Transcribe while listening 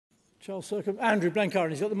Charles Circum. Andrew Blenkiron,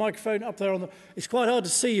 he's got the microphone up there on the... It's quite hard to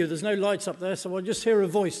see you, there's no lights up there, so I'll just hear a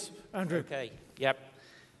voice. Andrew. Okay, yep.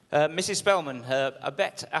 Mrs. Spellman, I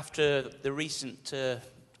bet after the recent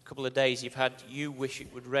couple of days you've had, you wish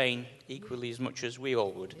it would rain equally as much as we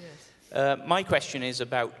all would. Yes. My question is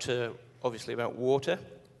about, obviously, about water.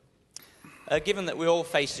 Given that we all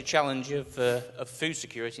face the challenge of food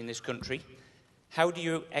security in this country, how do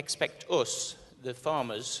you expect us, the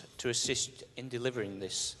farmers, to assist in delivering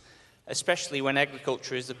this, especially when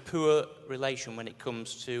agriculture is a poor relation when it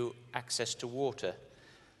comes to access to water?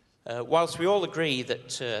 Whilst we all agree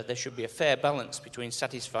that there should be a fair balance between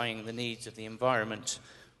satisfying the needs of the environment,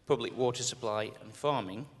 public water supply and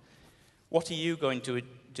farming, what are you going to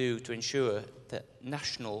do to ensure that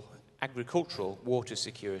national agricultural water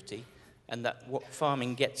security and that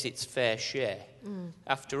farming gets its fair share?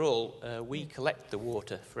 After all, we collect the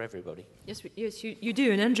water for everybody. Yes, you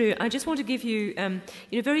do. And Andrew, I just want to give you,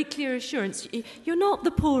 very clear assurance. You're not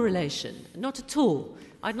the poor relation, not at all.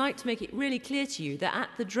 I'd like to make it really clear to you that at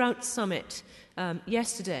the Drought Summit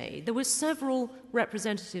yesterday, there were several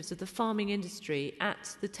representatives of the farming industry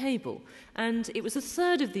at the table. And it was the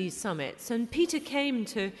third of these summits. And Peter came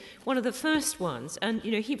to one of the first ones. And,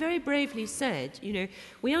 he very bravely said,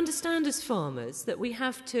 we understand as farmers that we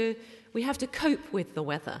have to cope with the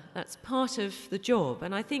weather. That's part of the job.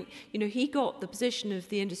 And I think, he got the position of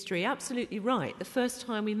the industry absolutely right the first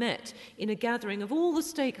time we met in a gathering of all the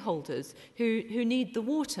stakeholders who need the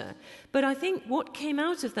water. But I think what came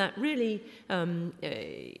out of that really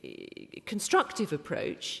constructive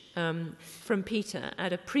approach from Peter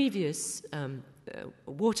at a previous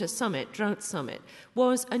water summit, drought summit,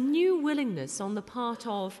 was a new willingness on the part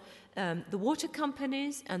of the water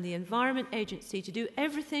companies and the Environment Agency to do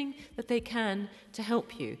everything that they can to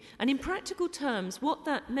help you. And in practical terms, what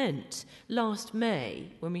that meant last May,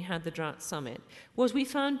 when we had the Drought Summit, was we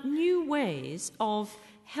found new ways of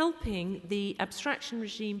helping the abstraction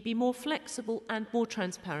regime be more flexible and more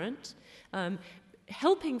transparent,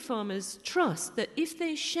 helping farmers trust that if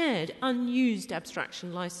they shared unused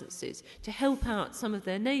abstraction licenses to help out some of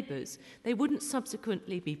their neighbours, they wouldn't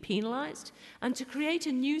subsequently be penalised, and to create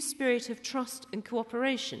a new spirit of trust and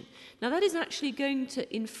cooperation. Now, that is actually going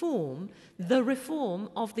to inform the reform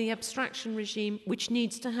of the abstraction regime which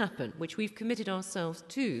needs to happen, which we've committed ourselves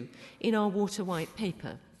to in our Water White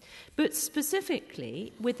Paper. But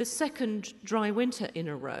specifically, with the second dry winter in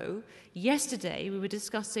a row, yesterday we were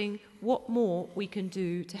discussing what more we can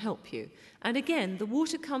do to help you. And again, the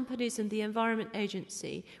water companies and the Environment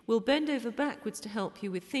Agency will bend over backwards to help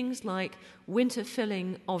you with things like winter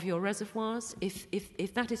filling of your reservoirs,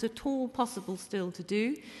 if that is at all possible still to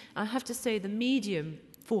do. I have to say the medium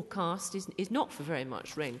forecast is not for very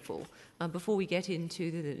much rainfall before we get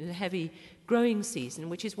into the heavy growing season,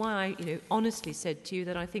 which is why I honestly said to you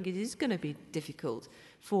that I think it is going to be difficult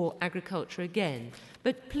for agriculture again.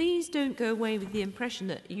 But please don't go away with the impression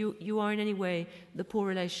that you are in any way the poor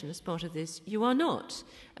relation as part of this. You are not,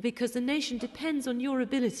 because the nation depends on your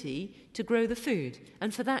ability to grow the food,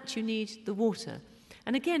 and for that you need the water.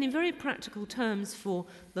 And again, in very practical terms, for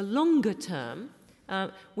the longer term,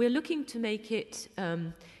 we're looking to make it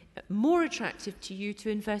more attractive to you to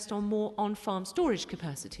invest on more on-farm storage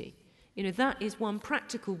capacity. That is one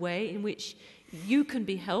practical way in which you can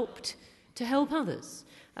be helped to help others.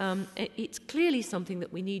 It's clearly something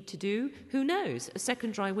that we need to do. Who knows? A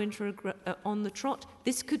second dry winter on the trot,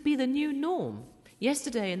 this could be the new norm.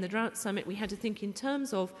 Yesterday in the Drought Summit, we had to think in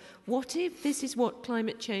terms of what if this is what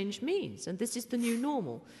climate change means, and this is the new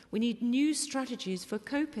normal. We need new strategies for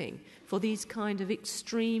coping for these kind of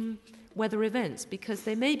extreme weather events, because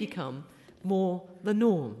they may become more the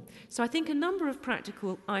norm. So I think a number of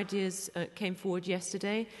practical ideas came forward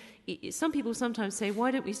yesterday. Some people sometimes say,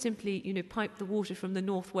 why don't we simply, pipe the water from the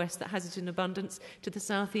northwest that has it in abundance to the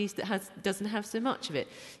southeast that doesn't have so much of it?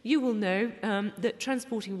 You will know that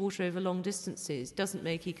transporting water over long distances doesn't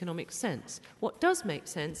make economic sense. What does make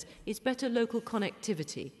sense is better local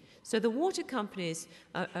connectivity. So the water companies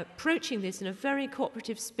are approaching this in a very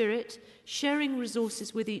cooperative spirit, sharing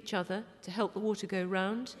resources with each other to help the water go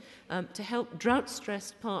round, to help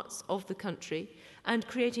drought-stressed parts of the country, and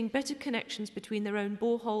creating better connections between their own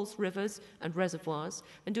boreholes, rivers and reservoirs,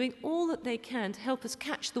 and doing all that they can to help us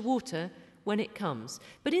catch the water when it comes.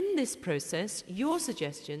 But in this process, your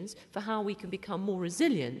suggestions for how we can become more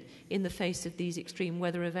resilient in the face of these extreme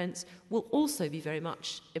weather events will also be very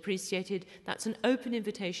much appreciated. That's an open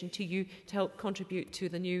invitation to you to help contribute to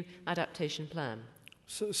the new adaptation plan.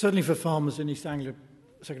 So, certainly for farmers in East Anglia,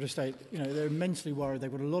 Secretary of State, they're immensely worried.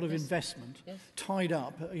 They've got a lot of investment tied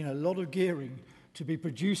up, a lot of gearing to be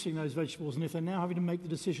producing those vegetables, and if they're now having to make the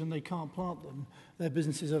decision they can't plant them, their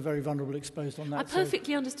businesses are very vulnerable, exposed on that. I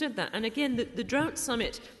perfectly understood that. And again, the Drought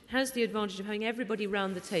Summit has the advantage of having everybody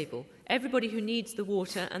round the table, everybody who needs the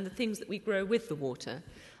water and the things that we grow with the water.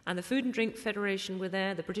 And the Food and Drink Federation were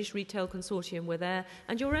there, the British Retail Consortium were there,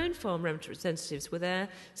 and your own farm representatives were there,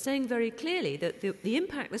 saying very clearly that the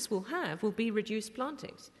impact this will have will be reduced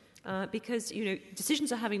plantings. Because,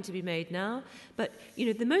 decisions are having to be made now. But,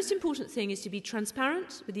 the most important thing is to be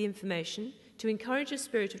transparent with the information, to encourage a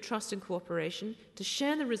spirit of trust and cooperation, to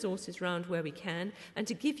share the resources around where we can, and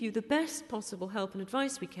to give you the best possible help and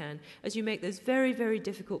advice we can as you make those very, very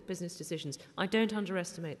difficult business decisions. I don't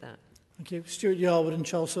underestimate that. Thank you. Stuart Yarwood and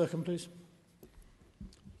Charles Serkin, please.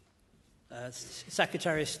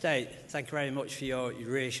 Secretary of State, thank you very much for your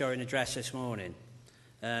reassuring address this morning.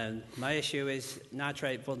 My issue is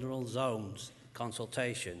nitrate vulnerable zones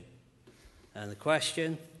consultation. And the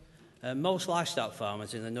question, most livestock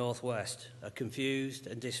farmers in the northwest are confused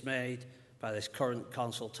and dismayed by this current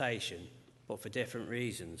consultation, but for different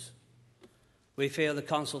reasons. We feel the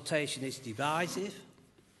consultation is divisive,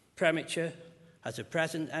 premature, as the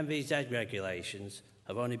present MVZ regulations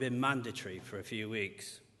have only been mandatory for a few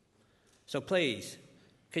weeks. So please,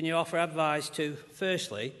 can you offer advice to,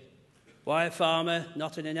 firstly, why a farmer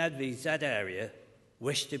not in an MVZ area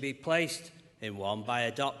wished to be placed in one by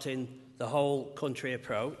adopting the whole country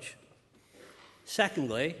approach?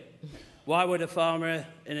 Secondly, why would a farmer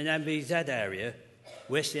in an MVZ area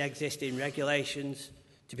wish the existing regulations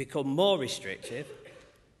to become more restrictive?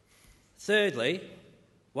 Thirdly,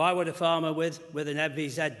 why would a farmer with an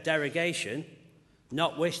MVZ derogation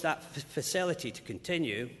not wish that facility to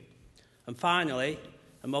continue? And finally,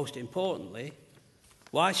 and most importantly,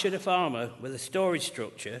 why should a farmer with a storage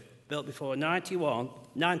structure built before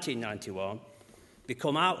 1991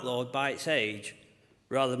 become outlawed by its age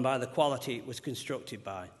rather than by the quality it was constructed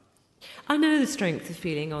by? I know the strength of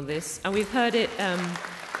feeling on this, and we've heard it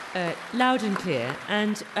loud and clear.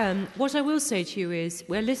 And what I will say to you is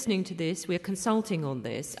we're listening to this, we're consulting on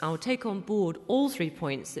this. I'll take on board all 3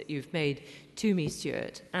 points that you've made to me,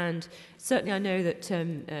 Stuart. And certainly I know that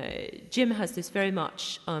Jim has this very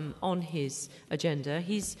much on his agenda.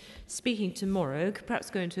 He's speaking tomorrow, perhaps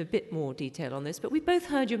go into a bit more detail on this, but we both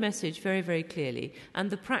heard your message very, very clearly and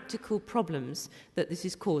the practical problems that this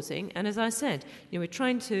is causing. And as I said, we're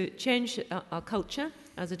trying to change our culture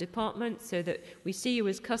as a department so that we see you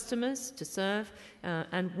as customers to serve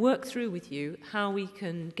and work through with you how we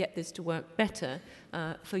can get this to work better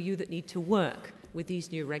for you that need to work with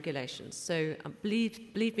these new regulations. So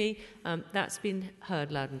believe me, that's been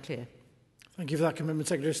heard loud and clear. Thank you for that commitment,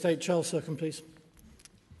 Secretary of State. Charles Serkin, please.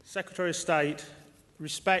 Secretary of State,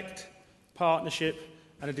 respect, partnership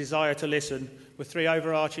and a desire to listen were 3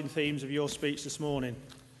 overarching themes of your speech this morning.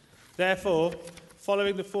 Therefore,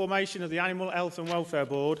 following the formation of the Animal Health and Welfare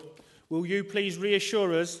Board, will you please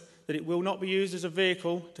reassure us that it will not be used as a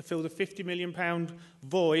vehicle to fill the £50 million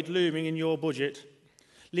void looming in your budget,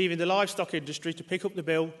 leaving the livestock industry to pick up the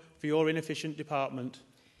bill for your inefficient department?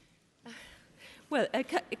 Well, a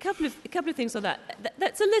couple of things on that.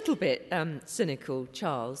 That's a little bit cynical,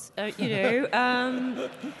 Charles. Fortunately,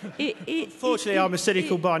 I'm a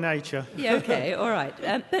cynical by nature. Yeah, okay, all right.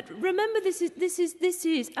 But remember, this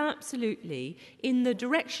is absolutely in the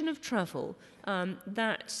direction of travel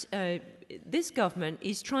that this government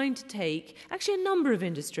is trying to take actually a number of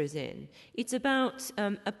industries in. It's about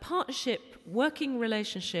a partnership, working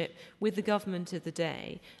relationship with the government of the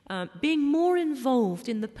day, being more involved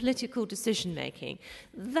in the political decision-making.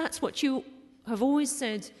 That's what you have always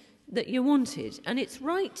said that you wanted, and it's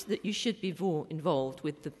right that you should be involved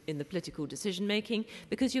in the political decision-making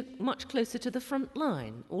because you're much closer to the front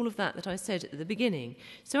line, all of that I said at the beginning.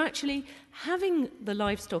 So actually, having the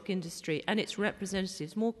livestock industry and its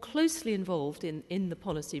representatives more closely involved in the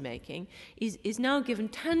policy-making is now given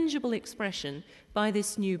tangible expression by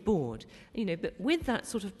this new board. But with that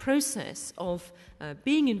sort of process of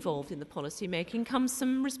being involved in the policy-making comes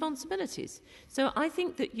some responsibilities. So I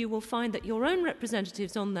think that you will find that your own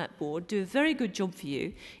representatives on that board do a very good job for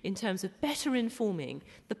you in terms of better informing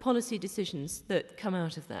the policy decisions that come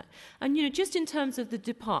out of that. And, just in terms of the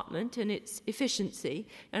department and its efficiency,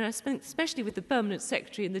 and especially with the Permanent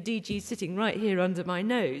Secretary and the DG sitting right here under my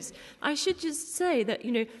nose, I should just say that,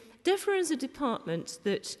 DEFRA is a department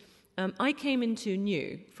that I came into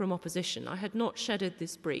new from opposition. I had not shadowed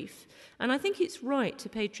this brief. And I think it's right to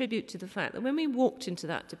pay tribute to the fact that when we walked into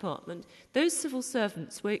that department, those civil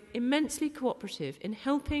servants were immensely cooperative in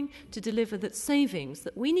helping to deliver the savings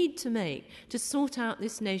that we need to make to sort out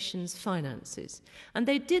this nation's finances. And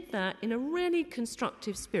they did that in a really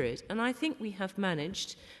constructive spirit. And I think we have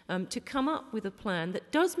managed to come up with a plan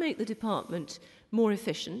that does make the department more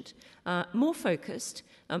efficient, more focused,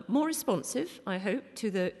 more responsive, I hope,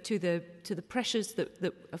 to the pressures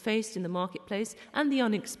that are faced in the marketplace and the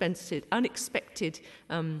unexpected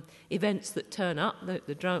events that turn up,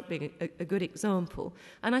 the drought being a good example.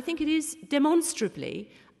 And I think it is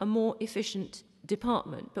demonstrably a more efficient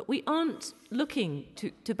department. But we aren't looking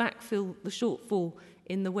to backfill the shortfall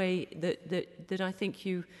in the way that I think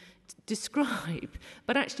you describe,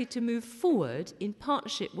 but actually to move forward in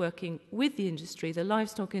partnership working with the industry, the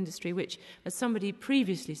livestock industry, which, as somebody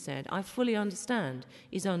previously said, I fully understand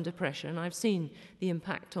is under pressure, and I've seen the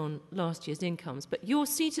impact on last year's incomes. But your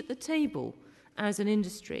seat at the table as an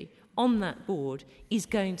industry on that board is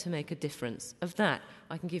going to make a difference. Of that,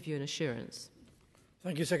 I can give you an assurance.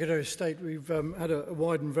 Thank you, Secretary of State. We've had a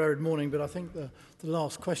wide and varied morning, but I think the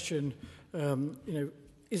last question,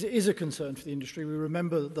 is a concern for the industry. We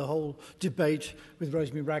remember the whole debate with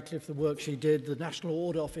Rosemary Radcliffe, the work she did, the National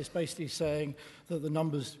Audit Office basically saying that the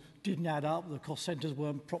numbers didn't add up, the cost centres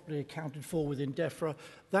weren't properly accounted for within DEFRA.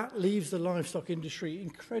 That leaves the livestock industry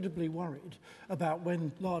incredibly worried about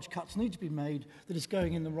when large cuts need to be made, that it's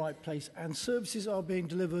going in the right place and services are being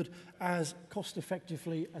delivered as cost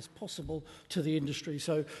effectively as possible to the industry.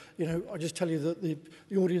 So, I just tell you that the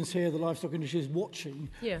audience here, the livestock industry, is watching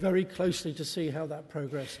very closely to see how that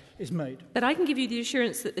progress is made. But I can give you the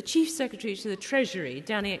assurance that the Chief Secretary to the Treasury,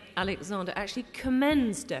 Danny Alexander, actually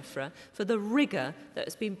commends DEFRA for the rigour that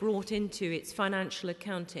has been brought into its financial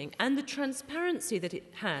accounting and the transparency that it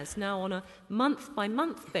has now on a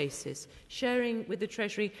month-by-month basis, sharing with the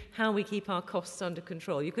Treasury how we keep our costs under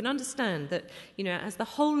control. You can understand that, as the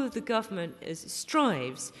whole of the government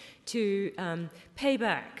strives to pay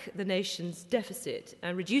back the nation's deficit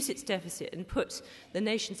and reduce its deficit and put the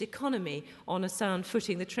nation's economy on a sound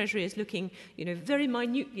footing, the Treasury is looking, very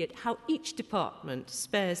minutely at how each department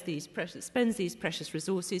spends these precious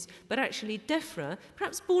resources. But actually, DEFRA,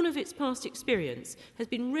 perhaps born of its past experience, has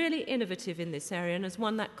been really innovative in this area and has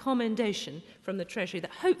won that commendation from the Treasury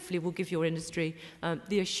that hopefully will give your industry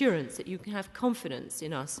the assurance that you can have confidence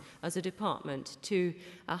in us as a department to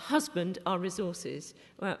husband our resources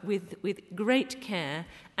with great care,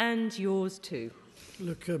 and yours too.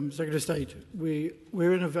 Look, Secretary of State,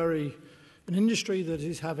 we're in an industry that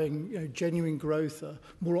is having genuine growth, a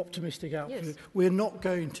more optimistic outlook. Yes. We're not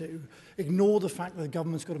going to ignore the fact that the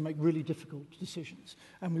government's got to make really difficult decisions,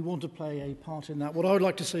 and we want to play a part in that. What I would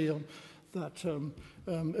like to see on that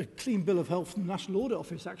a clean bill of health from the National Audit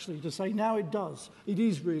Office, actually, to say now it does. It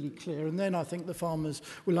is really clear, and then I think the farmers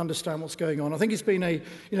will understand what's going on. I think it's been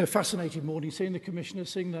a fascinating morning, seeing the Commissioner,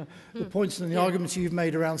 seeing the points and the arguments you've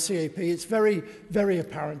made around CAP. It's very, very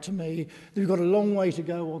apparent to me that we've got a long way to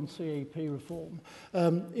go on CAP reform.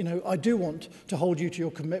 I do want to hold you to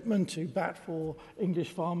your commitment to bat for English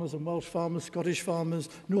farmers and Welsh farmers, Scottish farmers,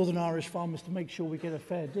 Northern Irish farmers to make sure we get a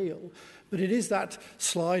fair deal. But it is that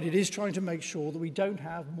slide, it is trying to make sure that we don't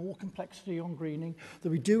have more complexity on greening, that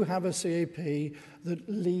we do have a CAP that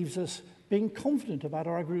leaves us being confident about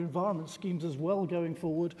our agri-environment schemes as well going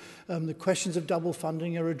forward. The questions of double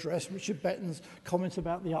funding are addressed. Richard Betton's comments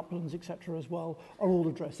about the uplands, etc. as well, are all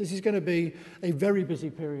addressed. This is going to be a very busy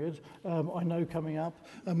period, I know, coming up.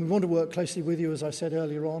 We want to work closely with you, as I said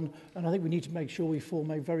earlier on, and I think we need to make sure we form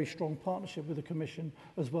a very strong partnership with the Commission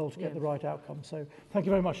as well to get the right outcome. So thank you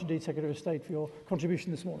very much indeed, Secretary of State, for your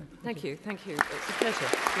contribution this morning. Thank you. It's a pleasure.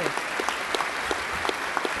 Yes.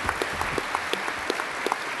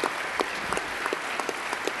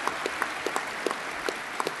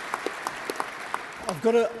 I've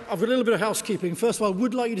got a little bit of housekeeping. First of all, I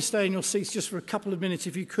would like you to stay in your seats just for a couple of minutes,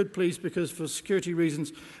 if you could, please, because for security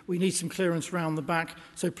reasons, we need some clearance around the back.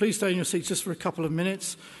 So please stay in your seats just for a couple of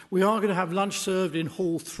minutes. We are going to have lunch served in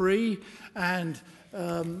Hall 3, and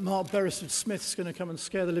Mark Beresford-Smith is going to come and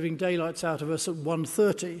scare the living daylights out of us at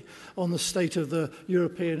 1:30 on the state of the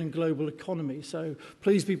European and global economy. So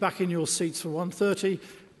please be back in your seats for 1:30.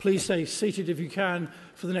 Please stay seated if you can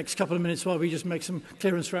for the next couple of minutes while we just make some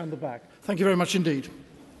clearance around the back. Thank you very much indeed.